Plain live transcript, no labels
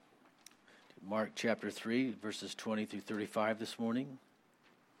Mark chapter 3, verses 20 through 35 this morning.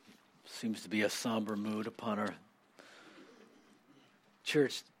 Seems to be a somber mood upon our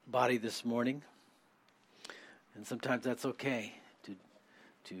church body this morning. And sometimes that's okay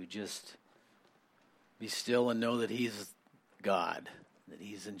to just be still and know that He's God, that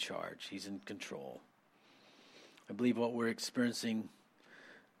He's in charge, He's in control. I believe what we're experiencing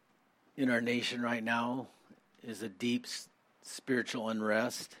in our nation right now is a deep spiritual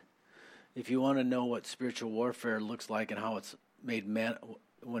unrest. If you want to know what spiritual warfare looks like and how it's made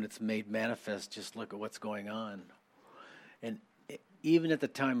when it's made manifest, just look at what's going on. And even at the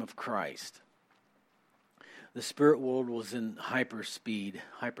time of Christ, the spirit world was in hyperspace,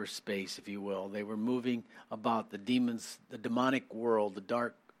 if you will. They were moving about. The demons, the demonic world, the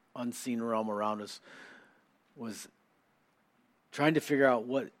dark, unseen realm around us was trying to figure out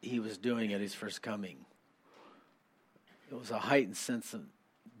what He was doing at His first coming. It was a heightened sense of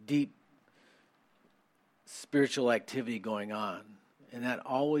deep spiritual activity going on. And that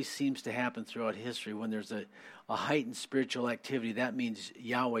always seems to happen throughout history. When there's a heightened spiritual activity, that means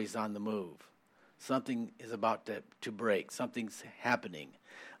Yahweh's on the move. Something is about to break. Something's happening.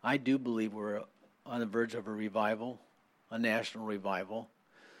 I do believe we're on the verge of a revival, a national revival.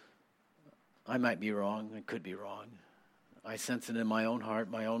 I might be wrong. I could be wrong. I sense it in my own heart,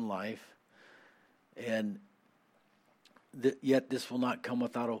 my own life. And yet this will not come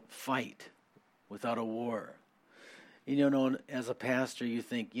without a fight, without a war. You know, as a pastor, you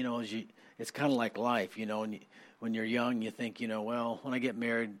think, it's kind of like life, when you're young, you think, well, when I get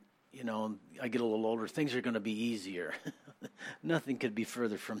married, I get a little older, things are going to be easier. Nothing could be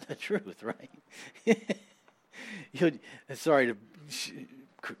further from the truth, right? Sorry to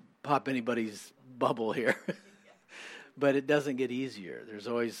pop anybody's bubble here, but it doesn't get easier. There's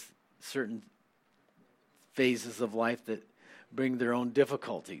always certain phases of life that bring their own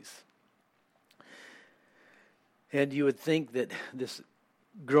difficulties. And you would think that this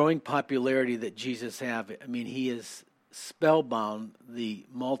growing popularity that Jesus He has spellbound the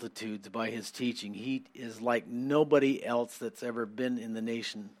multitudes by His teaching. He is like nobody else that's ever been in the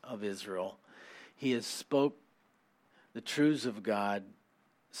nation of Israel. He has spoke the truths of God,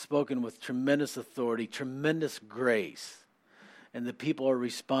 spoken with tremendous authority, tremendous grace. And the people are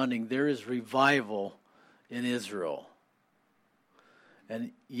responding. There is revival in Israel.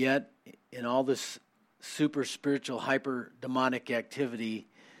 And yet, in all this super spiritual, hyper demonic activity,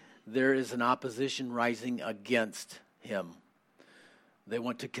 there is an opposition rising against Him. They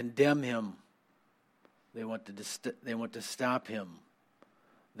want to condemn Him. They want to stop Him.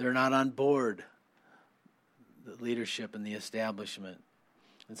 They're not on board, the leadership and the establishment.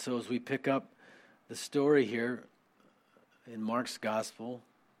 And so as we pick up the story here in Mark's gospel,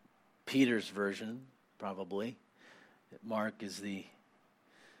 Peter's version, probably. Mark is the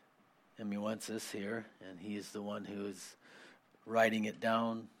amanuensis here, and he is the one who is writing it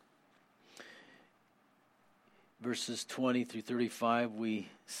down. Verses 20 through 35, we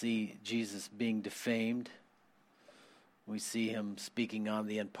see Jesus being defamed. We see Him speaking on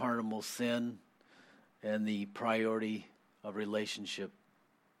the unpardonable sin and the priority of relationship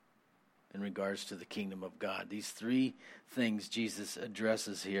in regards to the kingdom of God. These three things Jesus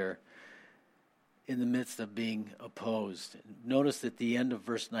addresses here in the midst of being opposed. Notice at the end of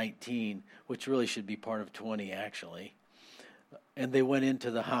verse 19, which really should be part of 20 actually, and they went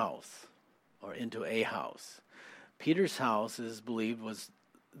into the house, or into a house. Peter's house, it is believed, was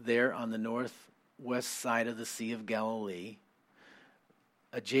there on the northwest side of the Sea of Galilee,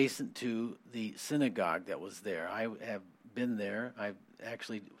 adjacent to the synagogue that was there. I have been there. I've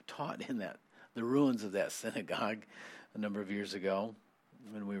actually taught in the ruins of that synagogue a number of years ago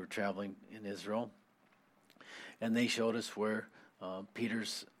when we were traveling in Israel. And they showed us where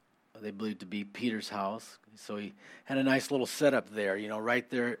they believed to be Peter's house. So he had a nice little setup there, right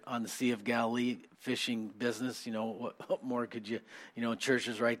there on the Sea of Galilee, fishing business. What more could you,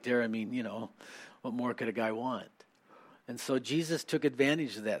 churches right there. What more could a guy want? And so Jesus took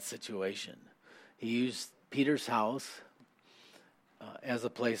advantage of that situation. He used Peter's house as a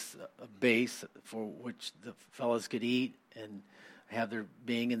place, a base for which the fellows could eat and have their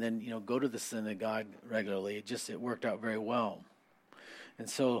being, and then go to the synagogue regularly. It worked out very well. And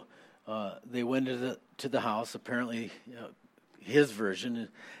so they went to the house. Apparently, his version,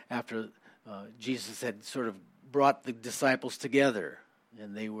 after Jesus had sort of brought the disciples together,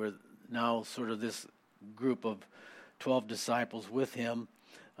 and they were now sort of this group of 12 disciples with Him.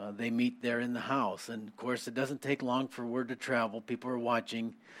 They meet there in the house, and of course, it doesn't take long for word to travel. People are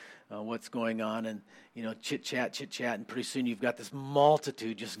watching what's going on, and chit chat, and pretty soon you've got this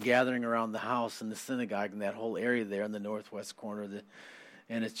multitude just gathering around the house and the synagogue and that whole area there in the northwest corner,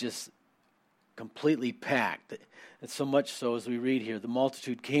 and it's just completely packed. And so much so, as we read here, the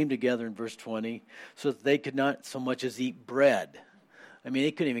multitude came together in verse 20 so that they could not so much as eat bread. I mean, they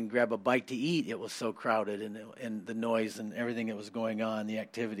couldn't even grab a bite to eat. It was so crowded, and the noise and everything that was going on, the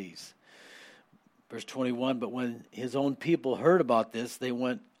activities. Verse 21, but when his own people heard about this, they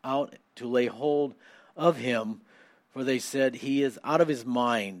went out to lay hold of him, for they said, he is out of his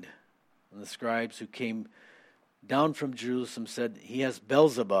mind. And the scribes who came down from Jerusalem said, he has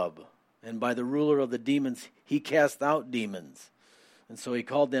Beelzebub, and by the ruler of the demons he cast out demons. And so he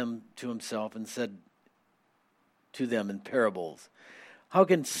called them to himself and said to them in parables, how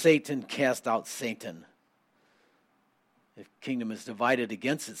can Satan cast out Satan? If kingdom is divided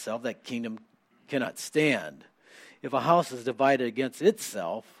against itself, that kingdom cannot stand. If a house is divided against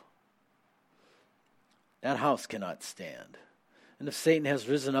itself, that house cannot stand. And if Satan has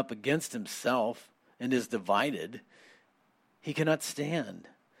risen up against himself and is divided, he cannot stand,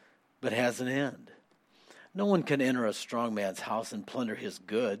 but has an end. No one can enter a strong man's house and plunder his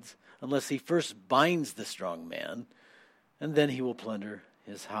goods unless he first binds the strong man, and then he will plunder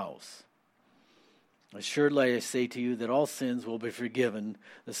his house. Assuredly I say to you that all sins will be forgiven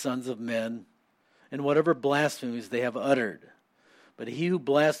the sons of men, and whatever blasphemies they have uttered. But he who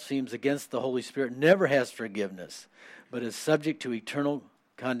blasphemes against the Holy Spirit never has forgiveness, but is subject to eternal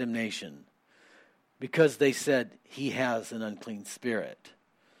condemnation, because they said he has an unclean spirit.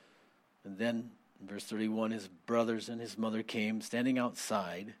 And then, in verse 31, his brothers and his mother came, standing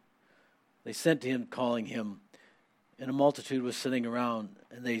outside. They sent to him, calling him, and a multitude was sitting around,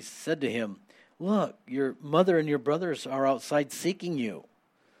 and they said to him, look, your mother and your brothers are outside seeking you.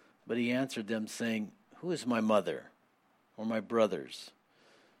 But he answered them, saying, who is my mother or my brothers?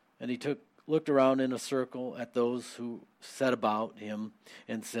 And he looked around in a circle at those who sat about him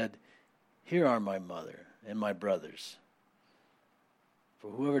and said, here are my mother and my brothers. For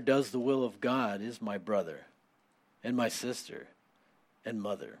whoever does the will of God is my brother and my sister and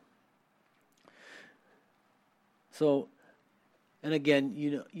mother. So, and again,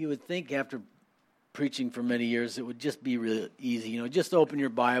 you would think after preaching for many years, it would just be really easy. Just open your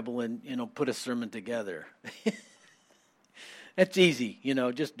Bible and, put a sermon together. That's easy,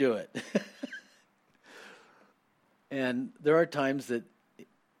 just do it. And there are times that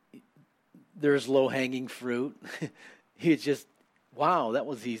there's low-hanging fruit. It's just, wow, that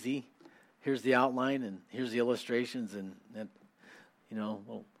was easy. Here's the outline, and here's the illustrations, and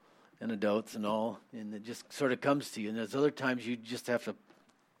anecdotes and all, and it just sort of comes to you. And there's other times you just have to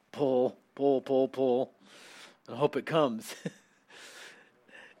pull, and hope it comes.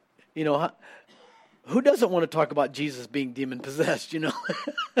 Who doesn't want to talk about Jesus being demon-possessed,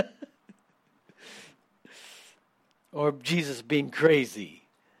 Or Jesus being crazy?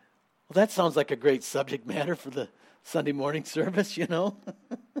 Well, that sounds like a great subject matter for the Sunday morning service,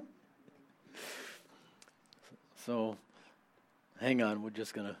 So, hang on, we're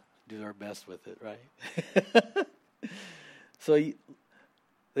just going to do our best with it, right? So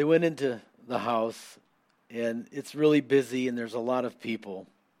they went into the house, and it's really busy, and there's a lot of people.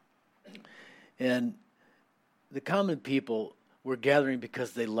 And the common people were gathering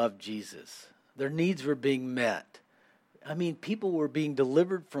because they loved Jesus. Their needs were being met. I mean, people were being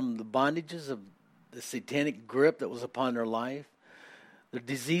delivered from the bondages of the satanic grip that was upon their life. Their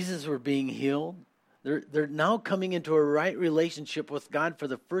diseases were being healed. They're now coming into a right relationship with God for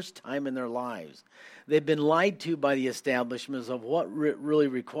the first time in their lives. They've been lied to by the establishments of what really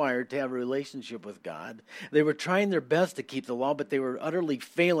required to have a relationship with God. They were trying their best to keep the law, but they were utterly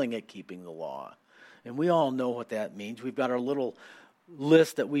failing at keeping the law. And we all know what that means. We've got our little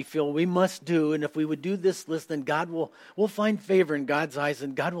list that we feel we must do, and if we would do this list, then God will find favor in God's eyes,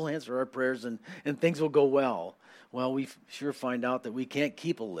 and God will answer our prayers, and things will go well. Well, we sure find out that we can't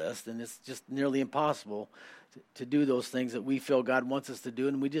keep a list, and it's just nearly impossible to do those things that we feel God wants us to do,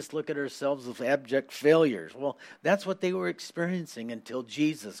 and we just look at ourselves as abject failures. Well, that's what they were experiencing until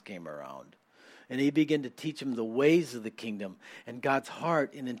Jesus came around, and he began to teach them the ways of the kingdom and God's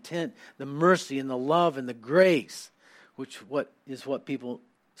heart and intent, the mercy and the love and the grace, which is what people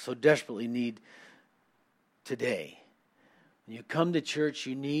so desperately need today. When you come to church,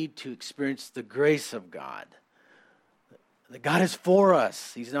 you need to experience the grace of God. That God is for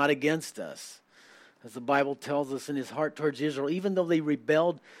us. He's not against us. As the Bible tells us in his heart towards Israel, even though they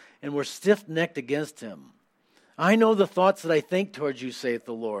rebelled and were stiff-necked against him. I know the thoughts that I think towards you, saith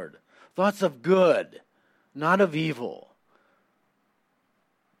the Lord. Thoughts of good, not of evil.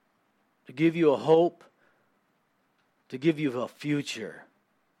 To give you a hope, to give you a future.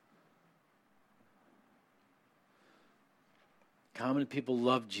 Common people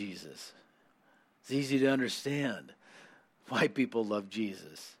love Jesus. It's easy to understand why people love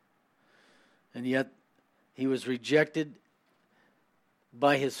Jesus. And yet he was rejected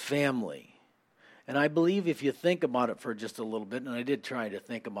by his family. And I believe if you think about it for just a little bit, and I did try to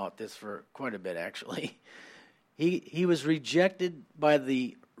think about this for quite a bit actually, he was rejected by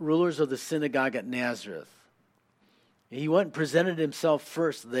the rulers of the synagogue at Nazareth. He went and presented himself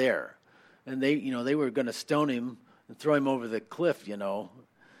first there. And they were going to stone him and throw him over the cliff,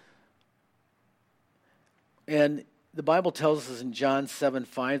 And the Bible tells us in John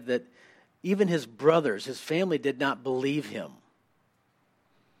 7:5 that even his brothers, his family, did not believe him.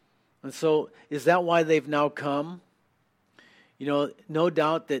 And so, is that why they've now come? No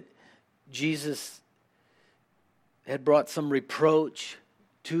doubt that Jesus had brought some reproach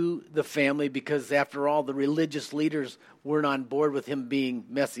to the family because, after all, the religious leaders weren't on board with him being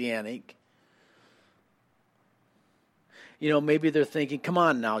messianic. Maybe they're thinking, "Come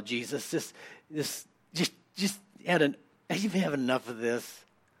on now, Jesus, just you've had enough of this.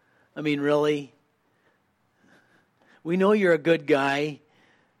 I mean, really? We know you're a good guy.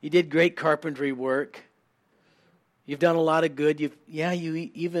 You did great carpentry work. You've done a lot of good. You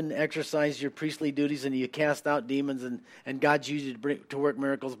even exercised your priestly duties and you cast out demons and God's used you to work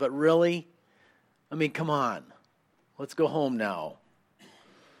miracles. But really? I mean, come on. Let's go home now."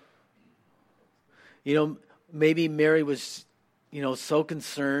 Maybe Mary was, so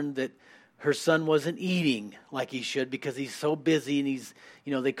concerned that her son wasn't eating like he should because he's so busy and he's,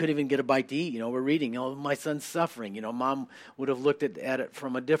 they couldn't even get a bite to eat. We're reading, my son's suffering. Mom would have looked at it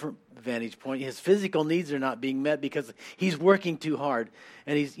from a different vantage point. His physical needs are not being met because he's working too hard.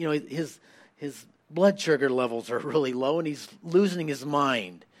 And he's, his blood sugar levels are really low and he's losing his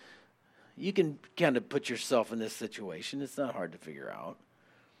mind. You can kind of put yourself in this situation. It's not hard to figure out.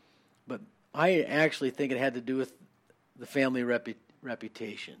 But I actually think it had to do with the family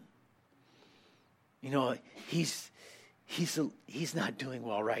reputation. He's not doing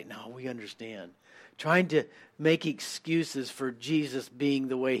well right now. We understand. Trying to make excuses for Jesus being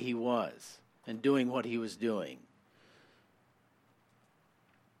the way he was and doing what he was doing.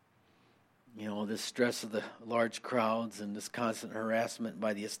 This stress of the large crowds and this constant harassment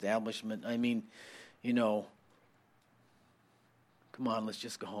by the establishment. I mean, come on, let's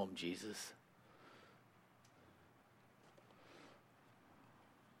just go home, Jesus.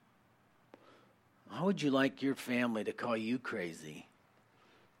 How would you like your family to call you crazy?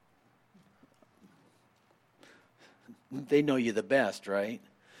 They know you the best, right?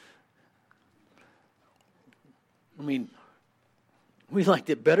 I mean, we liked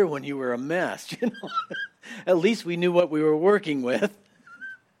it better when you were a mess, At least we knew what we were working with.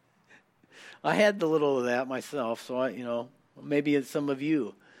 I had a little of that myself, so maybe some of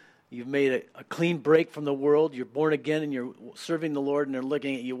you've made a clean break from the world. You're born again and you're serving the Lord and they're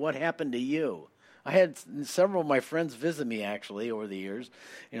looking at you. What happened to you? I had several of my friends visit me, actually, over the years,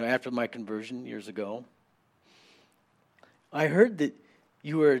 after my conversion years ago. I heard that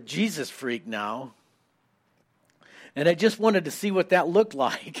you were a Jesus freak now, and I just wanted to see what that looked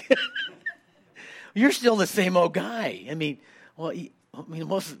like. You're still the same old guy. Was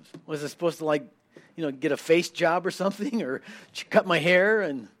I supposed to, get a face job or something, or cut my hair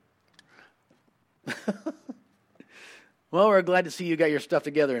and... Well, we're glad to see you got your stuff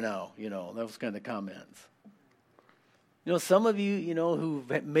together now, those kind of comments. Some of you,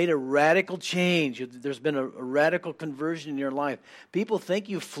 who've made a radical change, there's been a radical conversion in your life. People think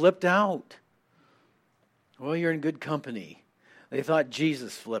you flipped out. Well, you're in good company. They thought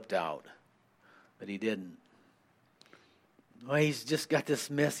Jesus flipped out, but he didn't. Well, he's just got this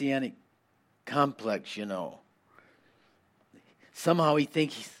messianic complex, Somehow he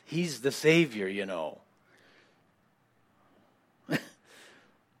thinks he's the Savior,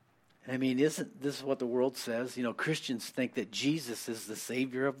 Isn't this what the world says? Christians think that Jesus is the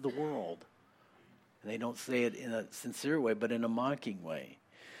Savior of the world. And they don't say it in a sincere way, but in a mocking way.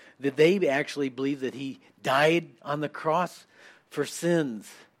 That they actually believe that he died on the cross for sins.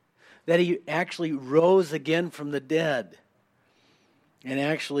 That he actually rose again from the dead. And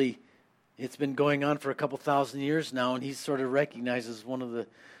actually, it's been going on for a couple thousand years now, and he's sort of recognized as one of the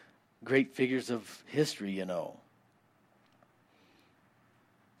great figures of history,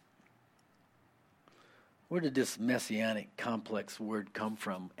 Where did this messianic complex word come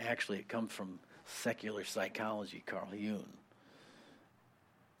from? Actually, it comes from secular psychology, Carl Jung.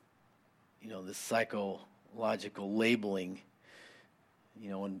 This psychological labeling,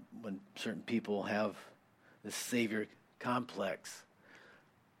 when certain people have this Savior complex.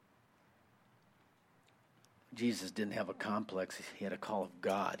 Jesus didn't have a complex. He had a call of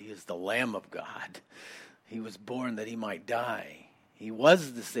God. He is the Lamb of God. He was born that he might die. He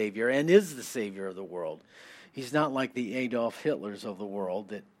was the Savior and is the Savior of the world. He's not like the Adolf Hitlers of the world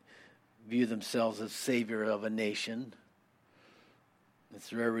that view themselves as savior of a nation. It's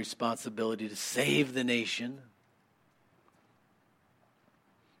their responsibility to save the nation.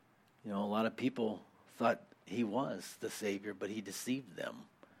 You know, a lot of people thought he was the savior, but he deceived them.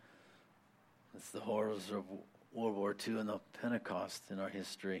 It's the horrors of World War II and the Pentecost in our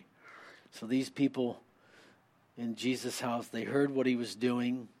history. So these people in Jesus' house, they heard what he was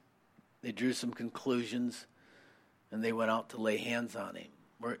doing. They drew some conclusions, and they went out to lay hands on him.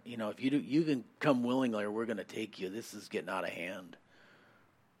 If you can come willingly, or we're going to take you. This is getting out of hand.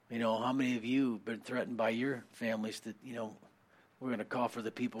 You know, how many of you have been threatened by your families that, we're going to call for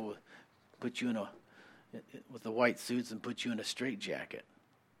the people, put you with the white suits and put you in a straitjacket.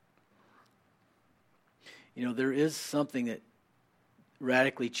 You know, there is something that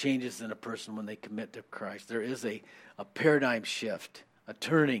radically changes in a person when they commit to Christ. There is a paradigm shift, a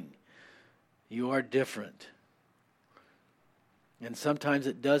turning. You are different. And sometimes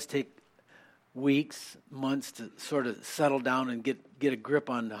it does take weeks, months to sort of settle down and get a grip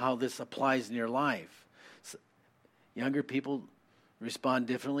on how this applies in your life. So younger people respond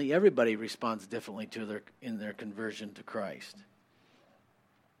differently. Everybody responds differently in their conversion to Christ.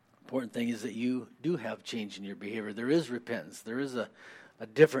 Important thing is that you do have change in your behavior. There is repentance. There is a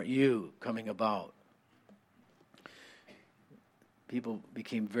different you coming about. People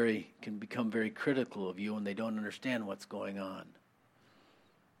can become very critical of you when they don't understand what's going on.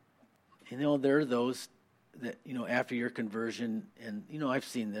 There are those that, after your conversion, and, I've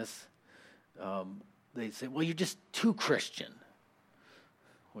seen this, they say, well, you're just too Christian,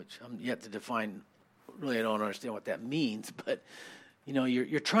 which I'm yet to define. Really, I don't understand what that means, but,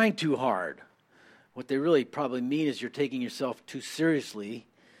 you're trying too hard. What they really probably mean is you're taking yourself too seriously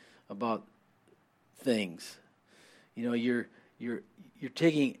about things. You're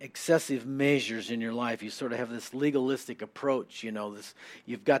taking excessive measures in your life. You sort of have this legalistic approach,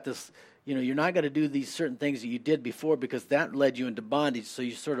 you've got this, you're not going to do these certain things that you did before because that led you into bondage. So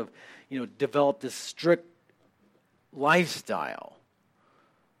you sort of, develop this strict lifestyle.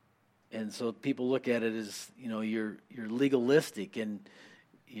 And so people look at it as, you're legalistic and,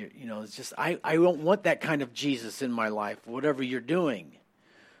 it's just, I don't want that kind of Jesus in my life, whatever you're doing.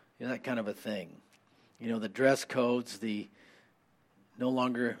 That kind of a thing. The dress codes, the no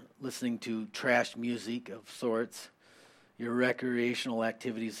longer listening to trash music of sorts. Your recreational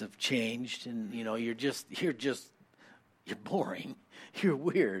activities have changed, and you're boring. You're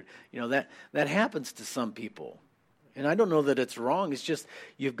weird. That happens to some people, and I don't know that it's wrong. It's just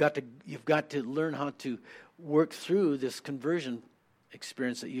you've got to learn how to work through this conversion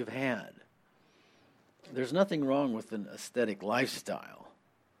experience that you've had. There's nothing wrong with an aesthetic lifestyle.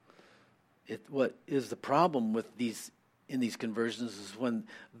 What is the problem with in these conversions is when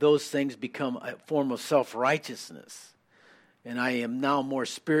those things become a form of self-righteousness. And I am now more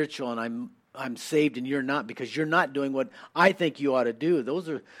spiritual, and I'm saved, and you're not, because you're not doing what I think you ought to do.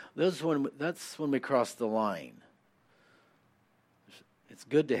 That's when we cross the line. It's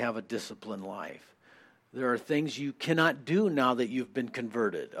good to have a disciplined life. There are things you cannot do now that you've been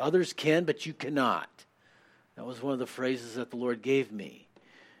converted. Others can, but you cannot. That was one of the phrases that the Lord gave me.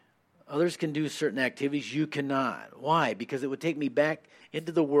 Others can do certain activities, you cannot. Why? Because it would take me back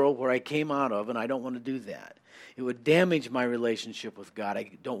into the world where I came out of, and I don't want to do that. It would damage my relationship with God.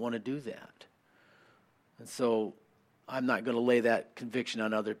 I don't want to do that. And so I'm not going to lay that conviction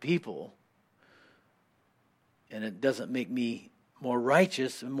on other people. And it doesn't make me more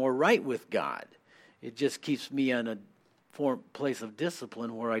righteous and more right with God. It just keeps me in a place of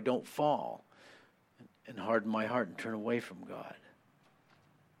discipline where I don't fall and harden my heart and turn away from God.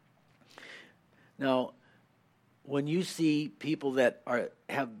 Now, when you see people that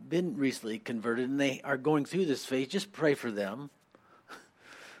have been recently converted and they are going through this phase, just pray for them.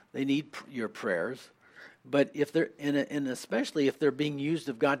 They need your prayers. But if they're and especially if they're being used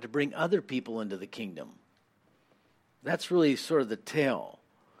of God to bring other people into the kingdom, that's really sort of the tale.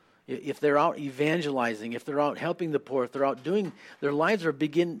 If they're out evangelizing, if they're out helping the poor, if they're out doing, their lives are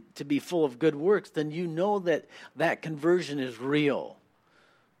begin to be full of good works, then you know that conversion is real.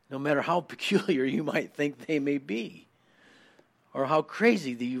 No matter how peculiar you might think they may be, or how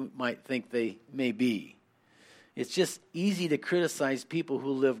crazy you might think they may be. It's just easy to criticize people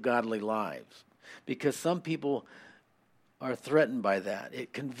who live godly lives, because some people are threatened by that.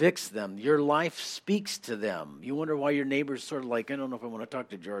 It convicts them. Your life speaks to them. You wonder why your neighbor's sort of like, I don't know if I want to talk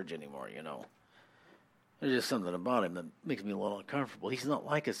to George anymore, There's just something about him that makes me a little uncomfortable. He's not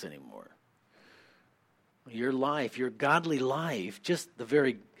like us anymore. Your life, your godly life, just the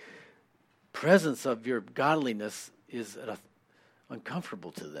very presence of your godliness is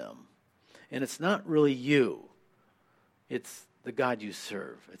uncomfortable to them. And it's not really you. It's the God you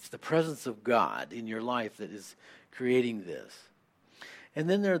serve. It's the presence of God in your life that is creating this. And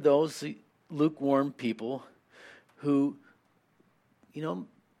then there are those lukewarm people who,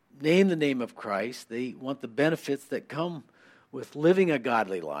 name the name of Christ. They want the benefits that come with living a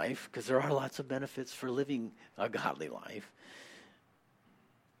godly life, because there are lots of benefits for living a godly life.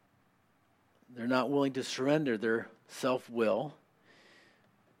 They're not willing to surrender their self-will.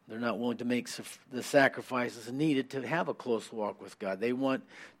 They're not willing to make the sacrifices needed to have a close walk with God. They want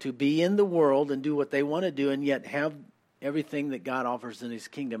to be in the world and do what they want to do and yet have everything that God offers in his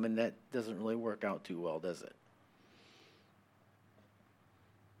kingdom, and that doesn't really work out too well, does it?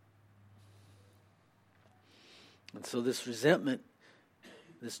 And so this resentment,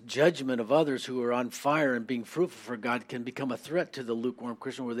 this judgment of others who are on fire and being fruitful for God can become a threat to the lukewarm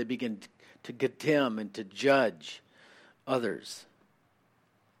Christian, where they begin to condemn and to judge others.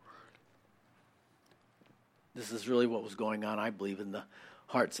 This is really what was going on, I believe, in the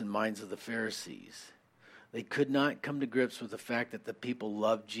hearts and minds of the Pharisees. They could not come to grips with the fact that the people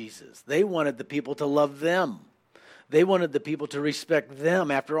loved Jesus. They wanted the people to love them. They wanted the people to respect them.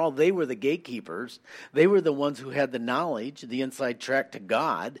 After all, they were the gatekeepers. They were the ones who had the knowledge, the inside track to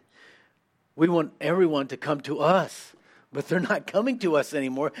God. We want everyone to come to us, but they're not coming to us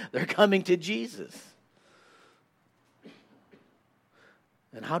anymore. They're coming to Jesus.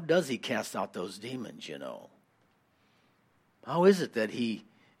 And how does he cast out those demons, How is it that he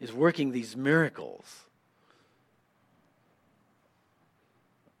is working these miracles?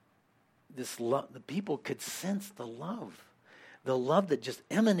 The people could sense the love that just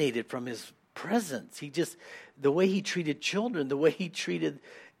emanated from his presence. The way he treated children, the way he treated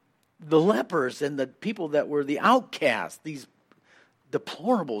the lepers and the people that were the outcasts, these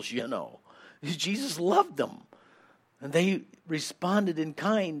deplorables, Jesus loved them. And they responded in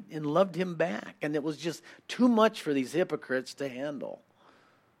kind and loved him back. And it was just too much for these hypocrites to handle.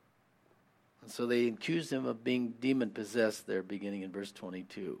 And so they accused him of being demon-possessed there, beginning in verse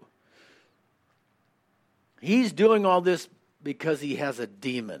 22. He's doing all this because he has a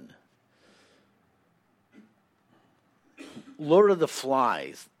demon. Lord of the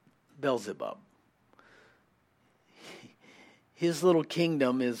Flies, Beelzebub. His little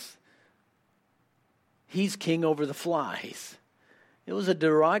kingdom he's king over the flies. It was a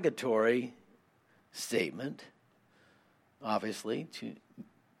derogatory statement, obviously, to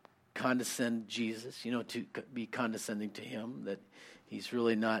condescend Jesus, to be condescending to him, that he's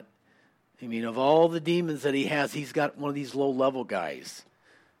really not. Of all the demons that he has, he's got one of these low-level guys.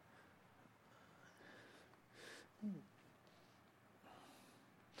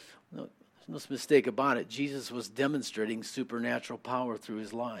 No mistake about it. Jesus was demonstrating supernatural power through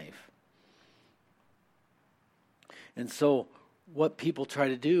his life. And so what people try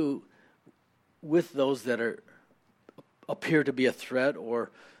to do with those that appear to be a threat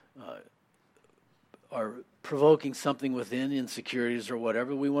or are provoking something within, insecurities or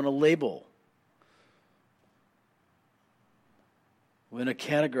whatever, we want to label. We want to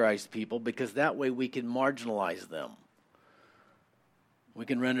categorize people, because that way we can marginalize them. We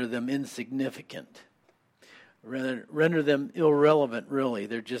can render them insignificant. Render them irrelevant, really.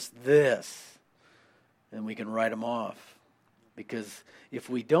 They're just this. And we can write them off. Because if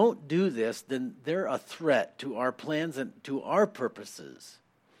we don't do this, then they're a threat to our plans and to our purposes.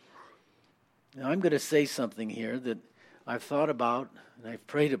 Now, I'm going to say something here that I've thought about and I've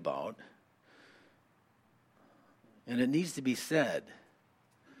prayed about. And it needs to be said.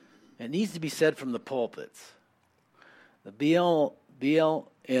 It needs to be said from the pulpits. The BLM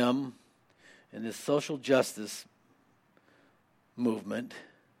and this social justice movement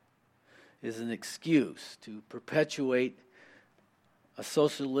is an excuse to perpetuate a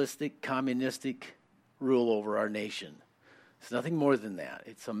socialistic, communistic rule over our nation. It's nothing more than that.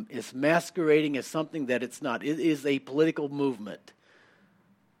 It's masquerading as something that it's not. It is a political movement.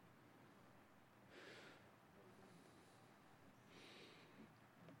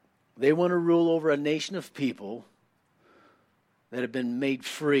 They want to rule over a nation of people that have been made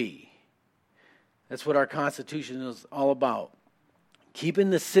free. That's what our Constitution is all about. Keeping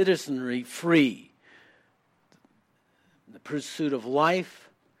the citizenry free. The pursuit of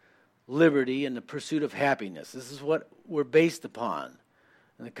life, liberty, and the pursuit of happiness. This is what we're based upon.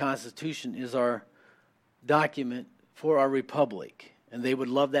 And the Constitution is our document for our republic. And they would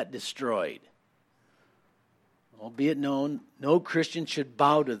love that destroyed. Albeit known, no Christian should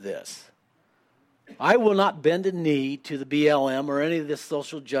bow to this. I will not bend a knee to the BLM or any of this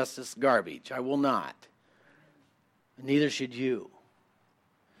social justice garbage. I will not. Neither should you.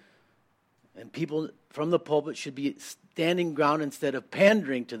 And people from the pulpit should be standing ground instead of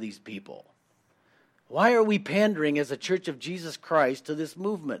pandering to these people. Why are we pandering as a Church of Jesus Christ to this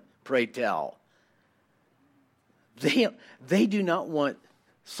movement, pray tell? They do not want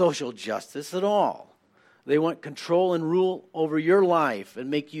social justice at all. They want control and rule over your life and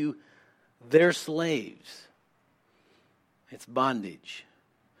make you their slaves. It's bondage.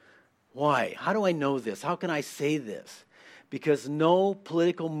 Why? How do I know this? How can I say this? Because no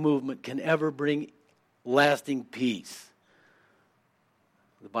political movement can ever bring lasting peace.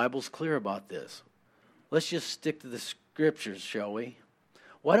 The Bible's clear about this. Let's just stick to the scriptures, shall we?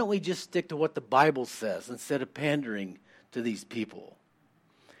 Why don't we just stick to what the Bible says instead of pandering to these people?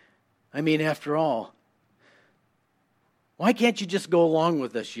 I mean, after all, why can't you just go along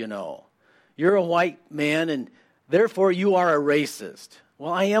with us, you know? You're a white man and therefore you are a racist.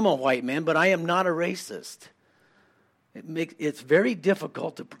 Well, I am a white man, but I am not a racist. It's very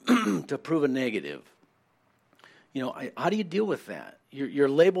difficult to prove a negative. You know, how do you deal with that? You're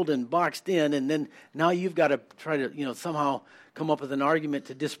labeled and boxed in, and then now you've got to try to, somehow come up with an argument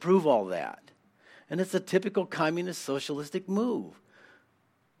to disprove all that. And it's a typical communist socialistic move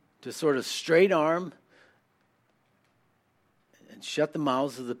to sort of straight arm and shut the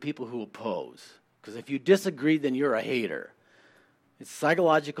mouths of the people who oppose. Because if you disagree, then you're a hater. It's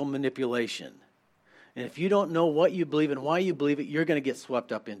psychological manipulation. And if you don't know what you believe and why you believe it, you're going to get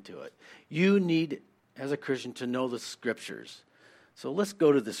swept up into it. You need, as a Christian, to know the scriptures. So let's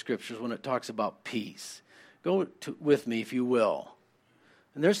go to the scriptures when it talks about peace. Go with me, if you will.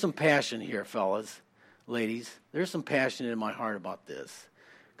 And there's some passion here, fellas, ladies. There's some passion in my heart about this.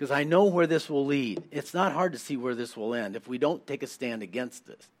 Because I know where this will lead. It's not hard to see where this will end if we don't take a stand against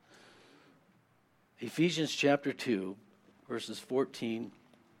this. Ephesians chapter 2, verses 14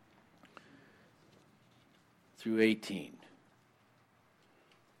 through 18.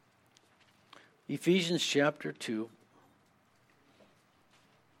 Ephesians chapter 2.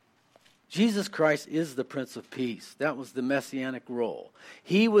 Jesus Christ is the Prince of Peace. That was the messianic role.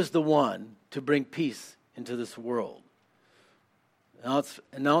 He was the one to bring peace into this world. Now it's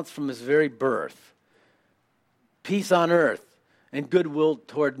announced from his very birth. Peace on earth and goodwill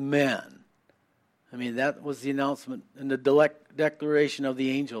toward men. I mean, that was the announcement and the declaration of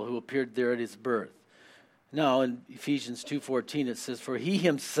the angel who appeared there at his birth. Now, in Ephesians 2:14, it says, "For he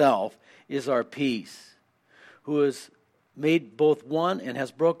himself is our peace, who has made both one and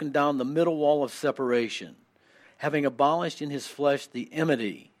has broken down the middle wall of separation, having abolished in his flesh the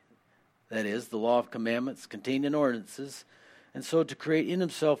enmity," that is, the law of commandments contained in ordinances, "and so to create in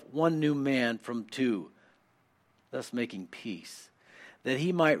himself one new man from two, thus making peace, that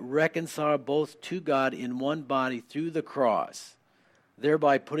he might reconcile both to God in one body through the cross,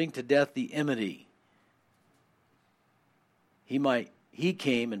 thereby putting to death the enmity. He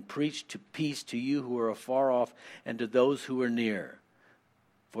came and preached peace to you who are afar off and to those who are near.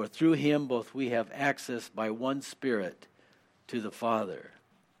 For through him both we have access by one Spirit to the Father."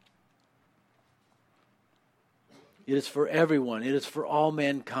 It is for everyone. It is for all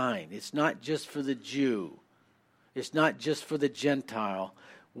mankind. It's not just for the Jew. It's not just for the Gentile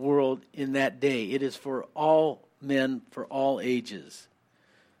world in that day. It is for all men, for all ages.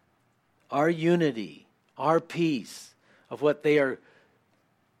 Our unity, our peace of what they are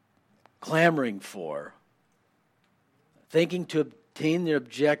clamoring for, thinking to obtain their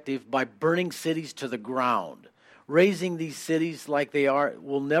objective by burning cities to the ground, raising these cities like they are,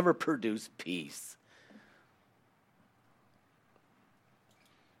 will never produce peace.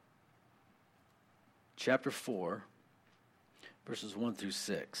 Chapter 4, verses 1 through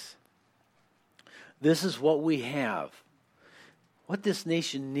 6. This is what we have. What this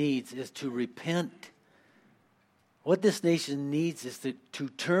nation needs is to repent. What this nation needs is to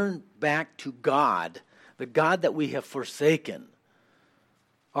turn back to God, the God that we have forsaken.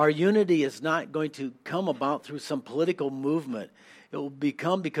 Our unity is not going to come about through some political movement. It will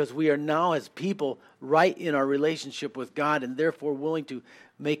become because we are now as people right in our relationship with God and therefore willing to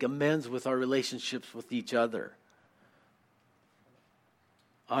make amends with our relationships with each other.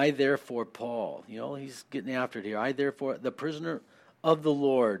 I therefore, Paul, he's getting after it here. I therefore, the prisoner of the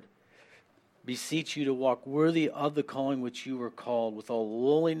Lord, beseech you to walk worthy of the calling which you were called, with all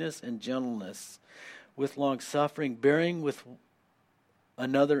lowliness and gentleness, with long suffering, bearing with one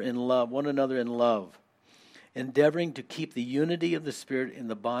another in love, endeavoring to keep the unity of the Spirit in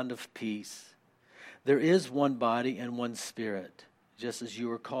the bond of peace. There is one body and one Spirit, just as you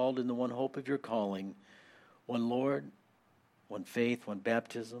were called in the one hope of your calling, one Lord, one faith, one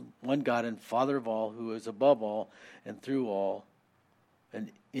baptism, one God and Father of all, who is above all and through all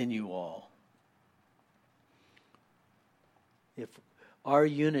and in you all. If our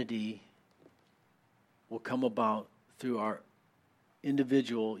unity will come about through our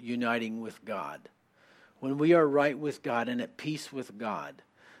individual uniting with God, When we are right with God and at peace with God,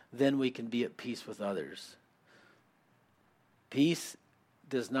 then we can be at peace with others. Peace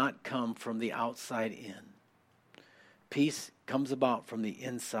does not come from the outside in. Peace comes about from the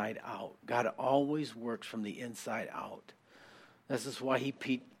inside out. God always works from the inside out. This is why he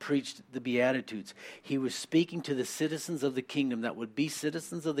preached the Beatitudes. He was speaking to the citizens of the kingdom that would be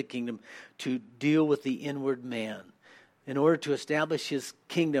citizens of the kingdom to deal with the inward man. In order to establish his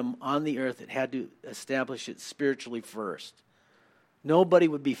kingdom on the earth, it had to establish it spiritually first. Nobody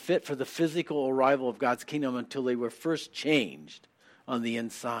would be fit for the physical arrival of God's kingdom until they were first changed on the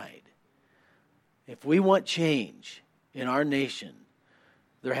inside. If we want change in our nation,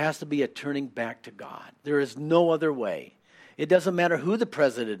 there has to be a turning back to God. There is no other way. It doesn't matter who the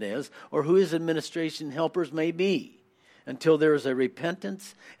president is or who his administration helpers may be. Until there is a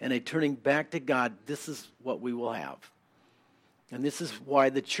repentance and a turning back to God, this is what we will have. And this is why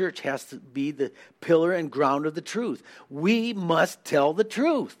the church has to be the pillar and ground of the truth. We must tell the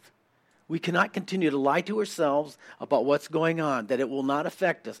truth. We cannot continue to lie to ourselves about what's going on, that it will not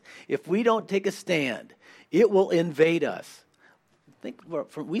affect us. If we don't take a stand, it will invade us.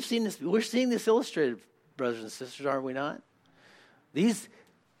 We're seeing this illustrated, brothers and sisters, are we not? These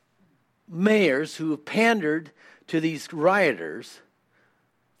mayors who have pandered to these rioters,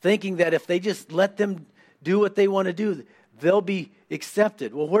 thinking that if they just let them do what they want to do, they'll be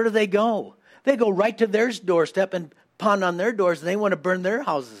accepted. Well, where do they go? They go right to their doorstep and pound on their doors, and they want to burn their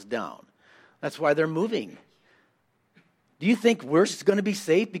houses down. That's why they're moving. Do you think we're going to be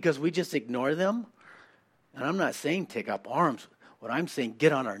safe because we just ignore them? And I'm not saying take up arms. What I'm saying,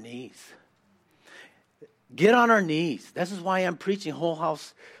 get on our knees. Get on our knees. This is why I'm preaching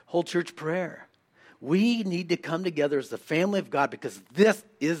whole church prayer. We need to come together as the family of God because this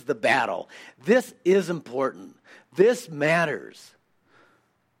is the battle. This is important. This matters.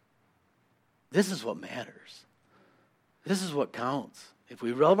 This is what matters. This is what counts. If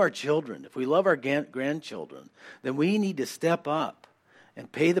we love our children, if we love our grandchildren, then we need to step up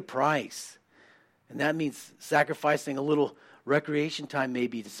and pay the price. And that means sacrificing a little recreation time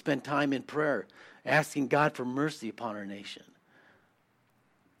maybe to spend time in prayer, asking God for mercy upon our nation.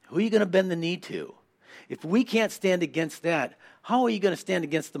 Who are you going to bend the knee to? If we can't stand against that, how are you going to stand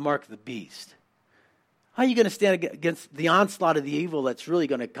against the mark of the beast? How are you going to stand against the onslaught of the evil that's really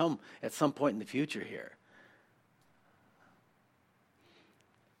going to come at some point in the future here?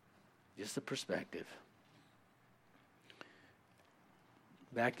 Just a perspective.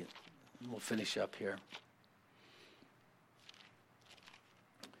 We'll finish up here.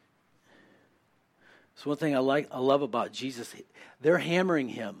 So one thing I love about Jesus, they're hammering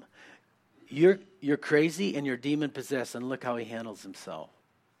him. You're crazy and you're demon possessed, and look how he handles himself.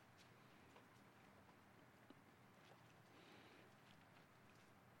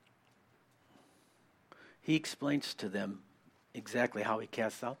 He explains to them exactly how he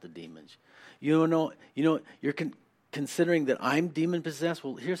casts out the demons. You're considering that I'm demon possessed.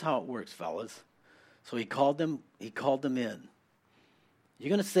 Well, here's how it works, fellas. So he called them in. You're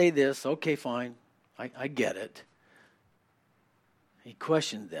going to say this, okay, fine. I get it. He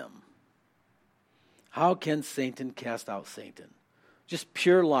questioned them. How can Satan cast out Satan? Just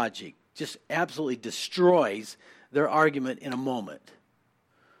pure logic. Just absolutely destroys their argument in a moment.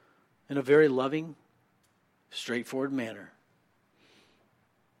 In a very loving, straightforward manner.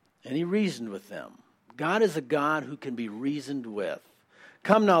 And he reasoned with them. God is a God who can be reasoned with.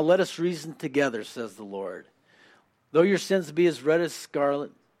 Come now, let us reason together, says the Lord. Though your sins be as red as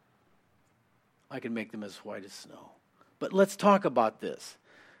scarlet, I can make them as white as snow. But let's talk about this.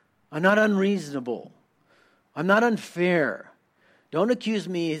 I'm not unreasonable. I'm not unfair. Don't accuse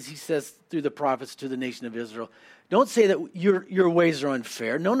me, as he says through the prophets to the nation of Israel. Don't say that your ways are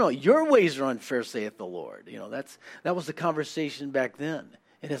unfair. No, your ways are unfair, saith the Lord. That was the conversation back then.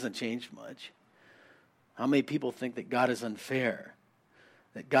 It hasn't changed much. How many people think that God is unfair?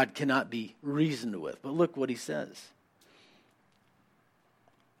 That God cannot be reasoned with? But look what he says.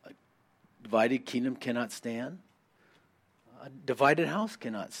 A divided kingdom cannot stand. A divided house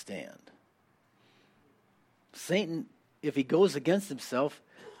cannot stand. Satan, if he goes against himself,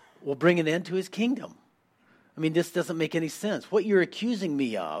 will bring an end to his kingdom. I mean, this doesn't make any sense. What you're accusing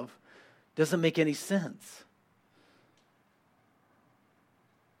me of doesn't make any sense.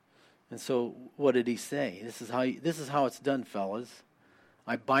 And so what did he say? This is how it's done, fellas.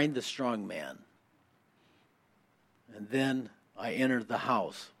 I bind the strong man. And then I enter the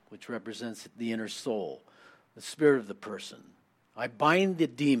house, which represents the inner soul, the spirit of the person. I bind the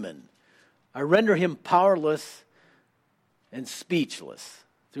demon. I render him powerless and speechless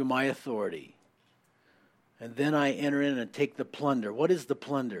through my authority. And then I enter in and take the plunder. What is the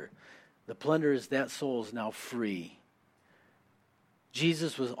plunder? The plunder is that soul is now free.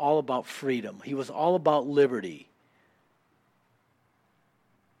 Jesus was all about freedom. He was all about liberty.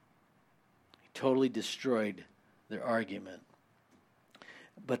 He totally destroyed their argument.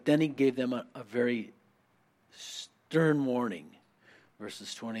 But then he gave them a very stern warning,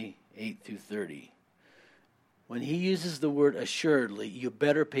 verses 28 through 30. When he uses the word assuredly, you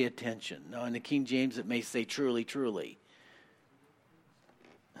better pay attention. Now, in the King James, it may say truly, truly.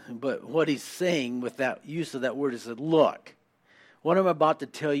 But what he's saying with that use of that word is that, look, what I'm about to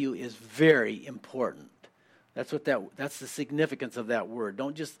tell you is very important. That's the significance of that word.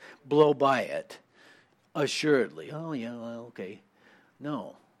 Don't just blow by it. Assuredly. Oh, yeah, well, okay.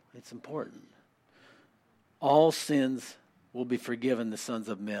 No, it's important. All sins will be forgiven the sons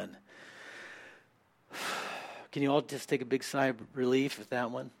of men. Can you all just take a big sigh of relief with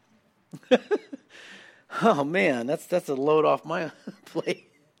that one? Oh, man, that's a load off my plate.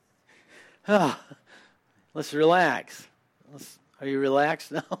 Let's relax. Are you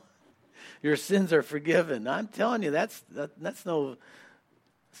relaxed now? Your sins are forgiven. I'm telling you, that's no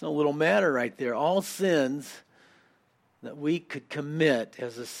little matter right there. All sins that we could commit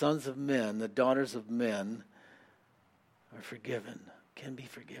as the sons of men, the daughters of men, are forgiven, can be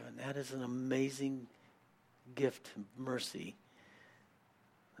forgiven. That is an amazing gift of mercy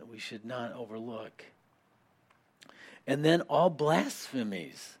that we should not overlook. And then all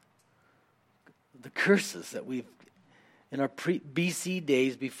blasphemies, the curses that we've, in our BC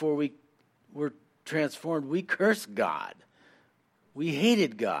days before we were transformed, we cursed God. We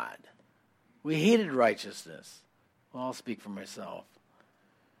hated God. We hated righteousness. Well, I'll speak for myself.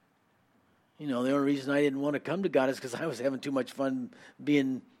 You know, the only reason I didn't want to come to God is because I was having too much fun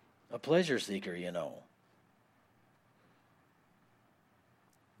being a pleasure seeker, you know.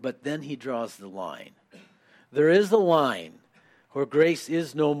 But then he draws the line. There is a line where grace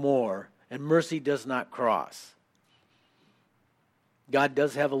is no more and mercy does not cross. God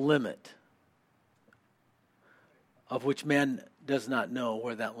does have a limit of which man does not know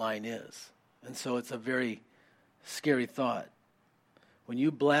where that line is. And so it's a very scary thought. When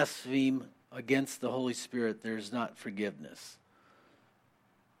you blaspheme against the Holy Spirit, there is not forgiveness.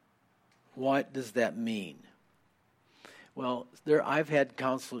 What does that mean? Well, I've had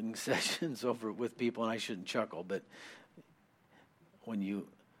counseling sessions over with people, and I shouldn't chuckle, but when you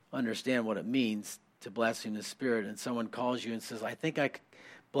understand what it means to blaspheme the Spirit, and someone calls you and says, I think I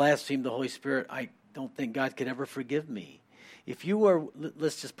blasphemed the Holy Spirit, I don't think God could ever forgive me. If you are,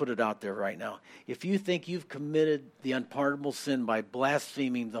 let's just put it out there right now, if you think you've committed the unpardonable sin by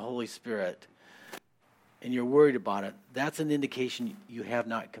blaspheming the Holy Spirit, and you're worried about it, that's an indication you have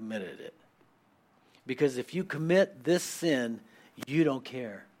not committed it. Because if you commit this sin, you don't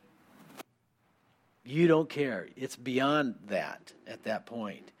care. You don't care. It's beyond that at that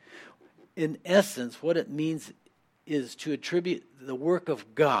point. In essence, what it means is to attribute the work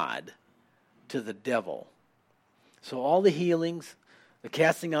of God to the devil. So all the healings, the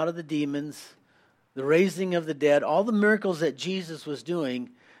casting out of the demons, the raising of the dead, all the miracles that Jesus was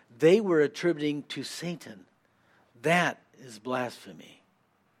doing, they were attributing to Satan. That is blasphemy.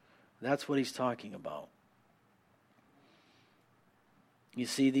 That's what he's talking about. You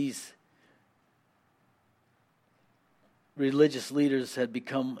see, these religious leaders had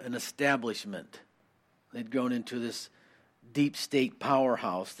become an establishment. They'd grown into this deep state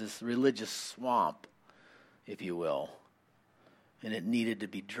powerhouse, this religious swamp, if you will. And it needed to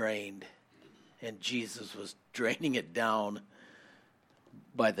be drained. And Jesus was draining it down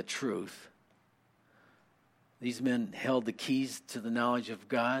by the truth. These men held the keys to the knowledge of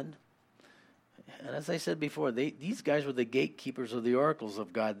God. And as I said before, these guys were the gatekeepers of the oracles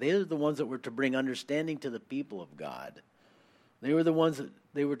of God. They were the ones that were to bring understanding to the people of God. They were the ones that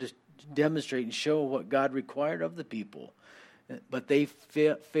they were to demonstrate and show what God required of the people. But they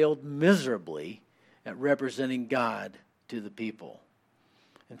failed miserably at representing God to the people.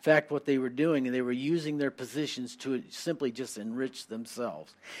 In fact, what they were doing, they were using their positions to simply just enrich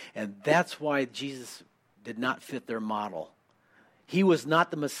themselves. And that's why Jesus did not fit their model. He was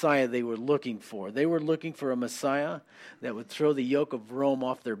not the Messiah they were looking for. They were looking for a Messiah that would throw the yoke of Rome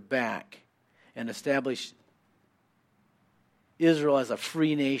off their back and establish Israel as a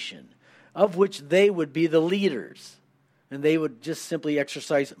free nation, of which they would be the leaders. And they would just simply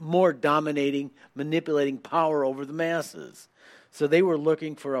exercise more dominating, manipulating power over the masses. So they were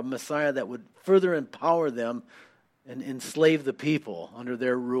looking for a Messiah that would further empower them and enslave the people under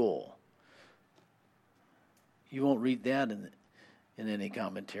their rule. You won't read that in any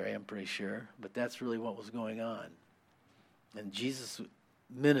commentary, I'm pretty sure. But that's really what was going on. And Jesus'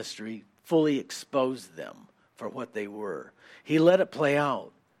 ministry fully exposed them for what they were. He let it play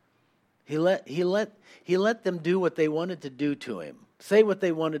out. He let them do what they wanted to do to him, say what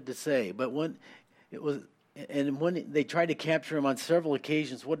they wanted to say. But when they tried to capture him on several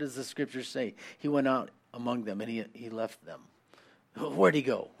occasions, what does the scripture say? He went out among them and he left them. Where'd he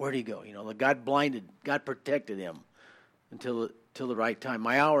go? Where'd he go? God protected him until the right time.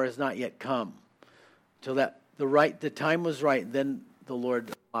 My hour has not yet come. Till the time was right, then the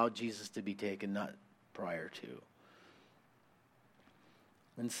Lord allowed Jesus to be taken, not prior to.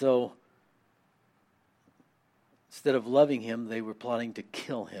 And so, instead of loving him, they were plotting to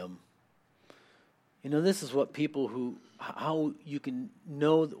kill him. This is what how you can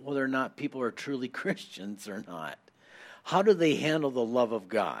know whether or not people are truly Christians or not. How do they handle the love of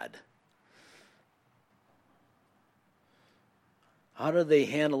God? How do they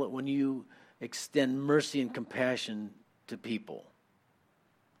handle it when you extend mercy and compassion to people?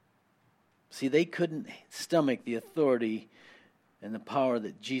 See, they couldn't stomach the authority and the power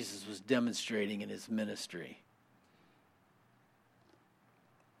that Jesus was demonstrating in his ministry.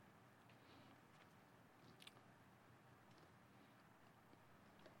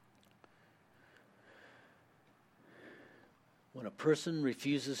 When a person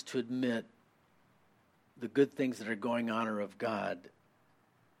refuses to admit the good things that are going on are of God,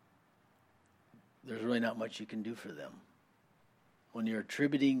 there's really not much you can do for them. When you're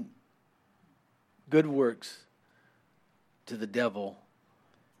attributing good works to the devil,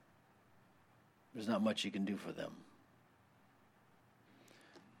 there's not much you can do for them.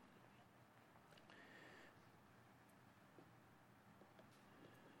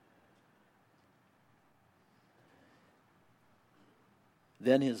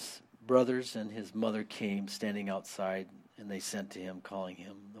 Then his brothers and his mother came, standing outside, and they sent to him, calling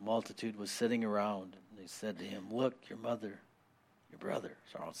him. The multitude was sitting around, and they said to him, "Look, your mother, your brothers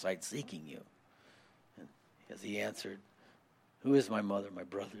are outside seeking you." And as he answered, "Who is my mother, my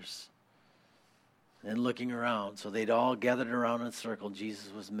brothers?" And looking around, so they'd all gathered around in a circle,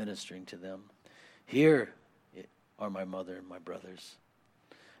 Jesus was ministering to them. "Here are my mother and my brothers."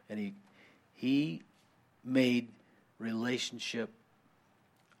 And he made relationship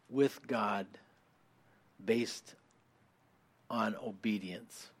with God based on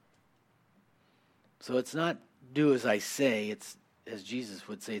obedience. So it's not do as I say, it's, as Jesus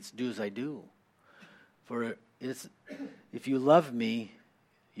would say, it's do as I do. For if you love me,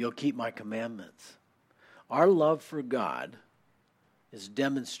 you'll keep my commandments. Our love for God is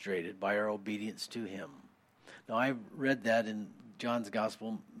demonstrated by our obedience to him. Now, I've read that in John's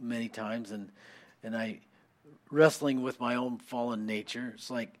gospel many times, and I, wrestling with my own fallen nature, it's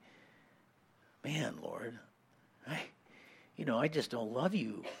like, man, Lord, I just don't love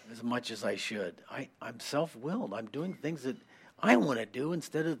you as much as I should. I'm self-willed. I'm doing things that I want to do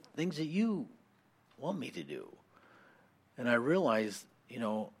instead of things that you want me to do. And I realized,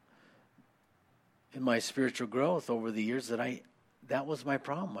 in my spiritual growth over the years that was my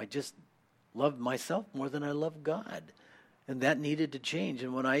problem. I just loved myself more than I loved God. And that needed to change.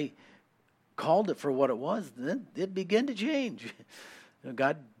 And when I called it for what it was, then it began to change.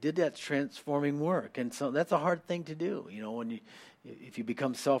 God did that transforming work, and so that's a hard thing to do. If you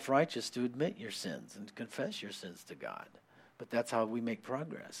become self-righteous, to admit your sins and confess your sins to God. But that's how we make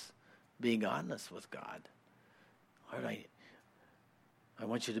progress, being honest with God. Lord, I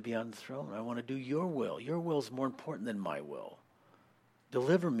want you to be on the throne. I want to do your will. Your will is more important than my will.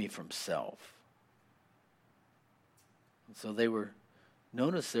 Deliver me from self. And so they were.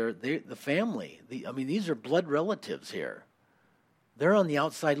 Notice the family. These are blood relatives here. They're on the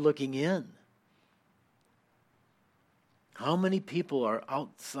outside looking in. How many people are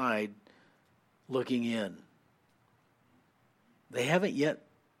outside looking in? They haven't yet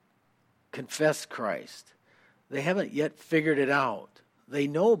confessed Christ. They haven't yet figured it out. They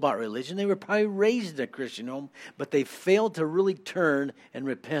know about religion. They were probably raised in a Christian home, but they failed to really turn and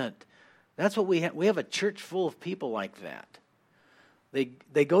repent. That's what we have. We have a church full of people like that.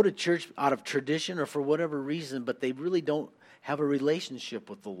 They go to church out of tradition or for whatever reason, but they really don't have a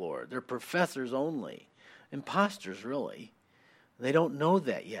relationship with the Lord. They're professors only, imposters really. They don't know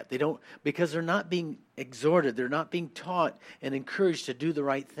that yet. They don't, because they're not being exhorted. They're not being taught and encouraged to do the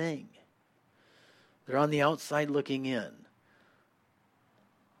right thing. They're on the outside looking in.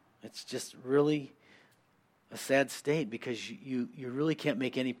 It's just really a sad state because you really can't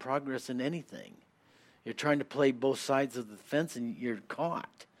make any progress in anything. You're trying to play both sides of the fence and you're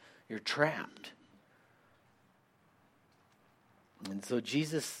caught. You're trapped. And so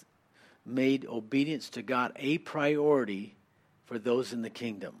Jesus made obedience to God a priority for those in the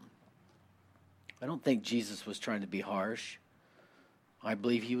kingdom. I don't think Jesus was trying to be harsh. I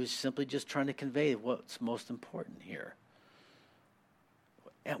believe he was simply just trying to convey what's most important here.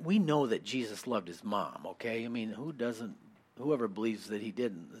 And we know that Jesus loved his mom, okay? I mean, whoever believes that he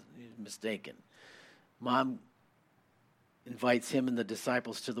didn't is mistaken. Mom invites him and the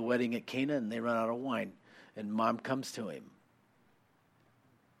disciples to the wedding at Cana, and they run out of wine. And mom comes to him.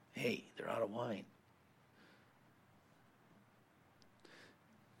 Hey, they're out of wine.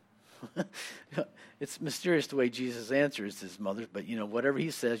 It's mysterious the way Jesus answers his mother, but whatever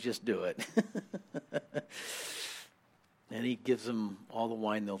he says, just do it. And he gives them all the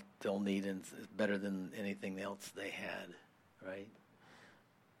wine they'll need, and it's better than anything else they had, right?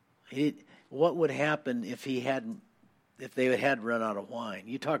 What would happen if they had run out of wine?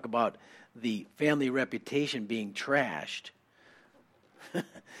 You talk about the family reputation being trashed.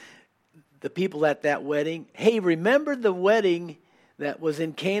 The people at that wedding, hey, remember the wedding that was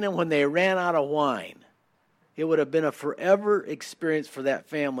in Canaan when they ran out of wine? It would have been a forever experience for that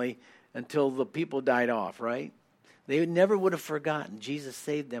family until the people died off, right? They never would have forgotten. Jesus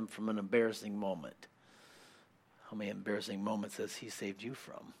saved them from an embarrassing moment. How many embarrassing moments has he saved you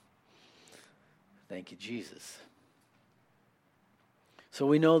from? Thank you, Jesus. So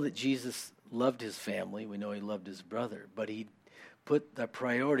we know that Jesus loved his family. We know he loved his brother, but he put the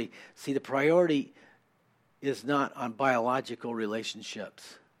priority. See, the priority is not on biological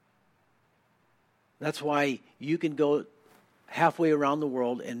relationships. That's why you can go halfway around the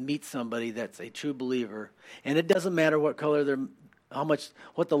world and meet somebody that's a true believer, and it doesn't matter what color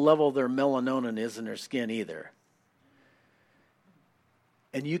what the level of their melanonin is in their skin either.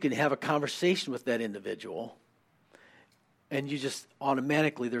 And you can have a conversation with that individual, and you just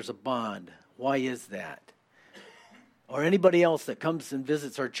automatically, there's a bond. Why is that? Or anybody else that comes and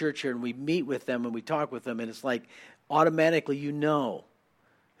visits our church here, and we meet with them and we talk with them, and it's like automatically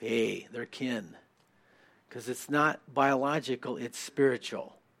hey, they're kin. Because it's not biological, it's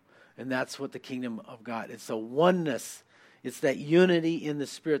spiritual. And that's what the kingdom of God, it's a oneness. It's that unity in the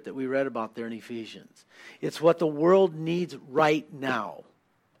Spirit that we read about there in Ephesians. It's what the world needs right now.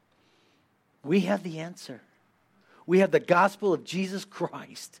 We have the answer. We have the gospel of Jesus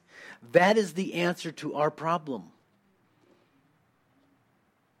Christ. That is the answer to our problem.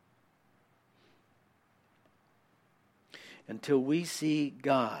 Until we see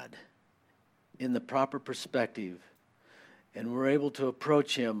God in the proper perspective, and we're able to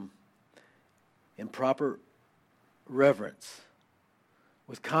approach him in proper reverence,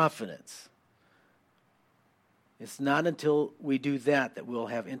 with confidence. It's not until we do that we'll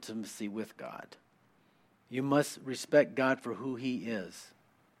have intimacy with God. You must respect God for who he is.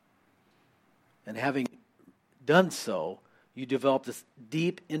 And having done so, you develop this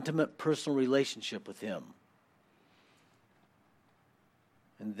deep, intimate, personal relationship with him.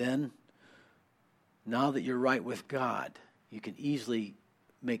 And then, now that you're right with God, you can easily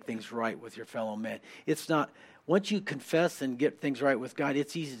make things right with your fellow man. It's not, once you confess and get things right with God,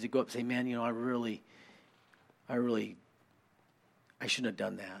 it's easy to go up and say, man, I shouldn't have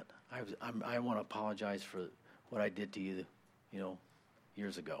done that. I want to apologize for what I did to you,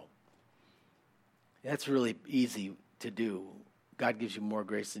 years ago. That's really easy to do. God gives you more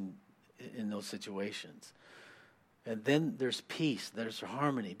grace in those situations. And then there's peace, there's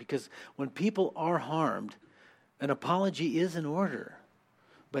harmony. Because when people are harmed, an apology is in order.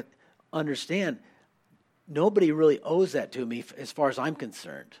 But understand, nobody really owes that to me as far as I'm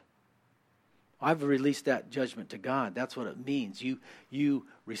concerned. I've released that judgment to God. That's what it means. You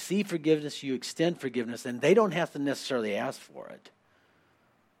receive forgiveness, you extend forgiveness, and they don't have to necessarily ask for it.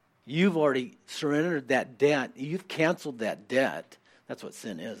 You've already surrendered that debt. You've canceled that debt. That's what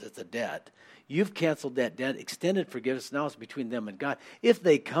sin is. It's a debt. You've canceled that debt, extended forgiveness. Now it's between them and God. If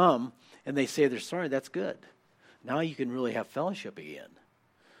they come and they say they're sorry, that's good. Now you can really have fellowship again.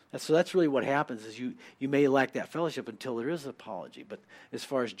 So that's really what happens is you may lack that fellowship until there is an apology. But as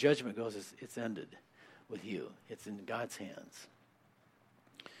far as judgment goes, it's ended with you. It's in God's hands.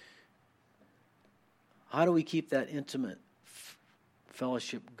 How do we keep that intimate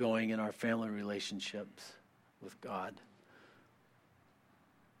fellowship going in our family relationships with God?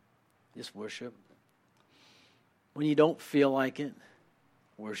 Just worship. When you don't feel like it,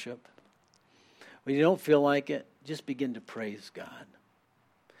 worship. When you don't feel like it, just begin to praise God.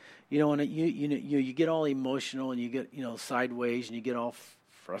 When you get all emotional and you get sideways and you get all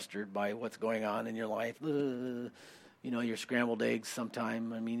frustrated by what's going on in your life. You're scrambled eggs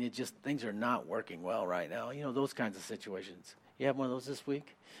sometime. I mean, things are not working well right now. Those kinds of situations. You have one of those this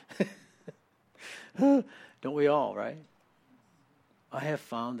week? Don't we all, right? I have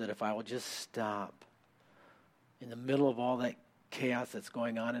found that if I will just stop in the middle of all that chaos that's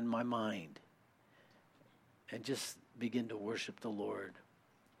going on in my mind and just begin to worship the Lord,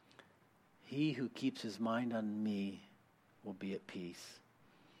 he who keeps his mind on me will be at peace.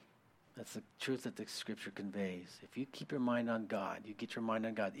 That's the truth that the Scripture conveys. If you keep your mind on God, you get your mind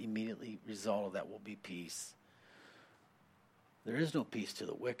on God, the immediately result of that will be peace. There is no peace to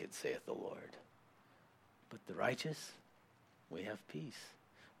the wicked, saith the Lord. But the righteous, we have peace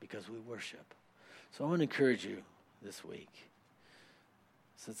because we worship. So I want to encourage you this week.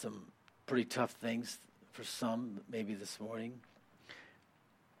 Said some pretty tough things for some, maybe this morning.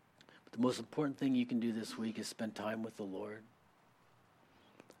 But the most important thing you can do this week is spend time with the Lord.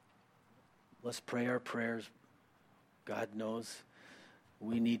 Let's pray our prayers. God knows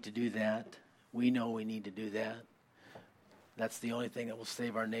we need to do that. We know we need to do that. That's the only thing that will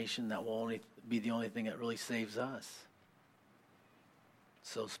save our nation. That will only be the only thing that really saves us.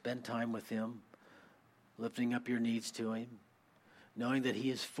 So spend time with him, lifting up your needs to him, knowing that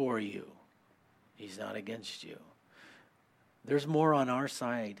he is for you. He's not against you. There's more on our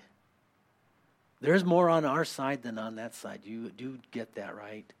side. There's more on our side than on that side. You do get that,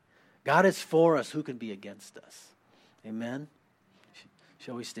 right? God is for us. Who can be against us? Amen?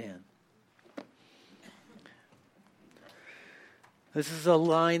 Shall we stand? This is a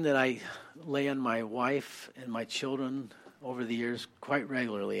line that I lay on my wife and my children over the years quite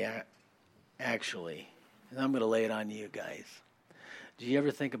regularly, actually. And I'm going to lay it on you guys. Do you ever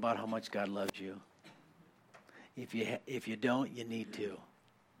think about how much God loves you? If you don't, you need to.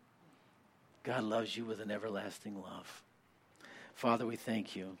 God loves you with an everlasting love. Father, we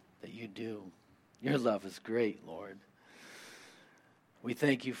thank you that you do. Your love is great, Lord. We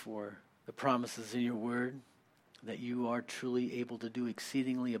thank you for the promises in your word, that you are truly able to do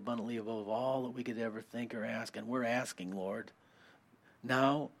exceedingly abundantly above all that we could ever think or ask. And we're asking, Lord,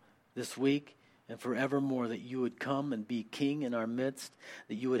 now, this week, and forevermore, that you would come and be king in our midst,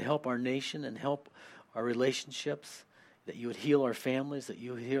 that you would help our nation and help our relationships, that you would heal our families, that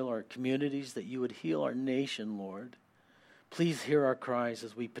you would heal our communities, that you would heal our nation, Lord. Please hear our cries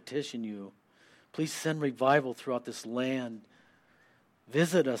as we petition you. Please send revival throughout this land.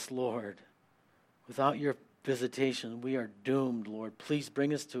 Visit us, Lord. Without your visitation, we are doomed, Lord. Please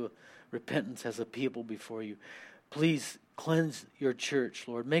bring us to repentance as a people before you. Please cleanse your church,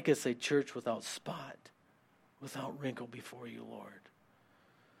 Lord. Make us a church without spot, without wrinkle before you, Lord.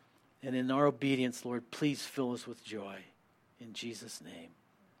 And in our obedience, Lord, please fill us with joy. In Jesus' name,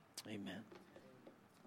 amen.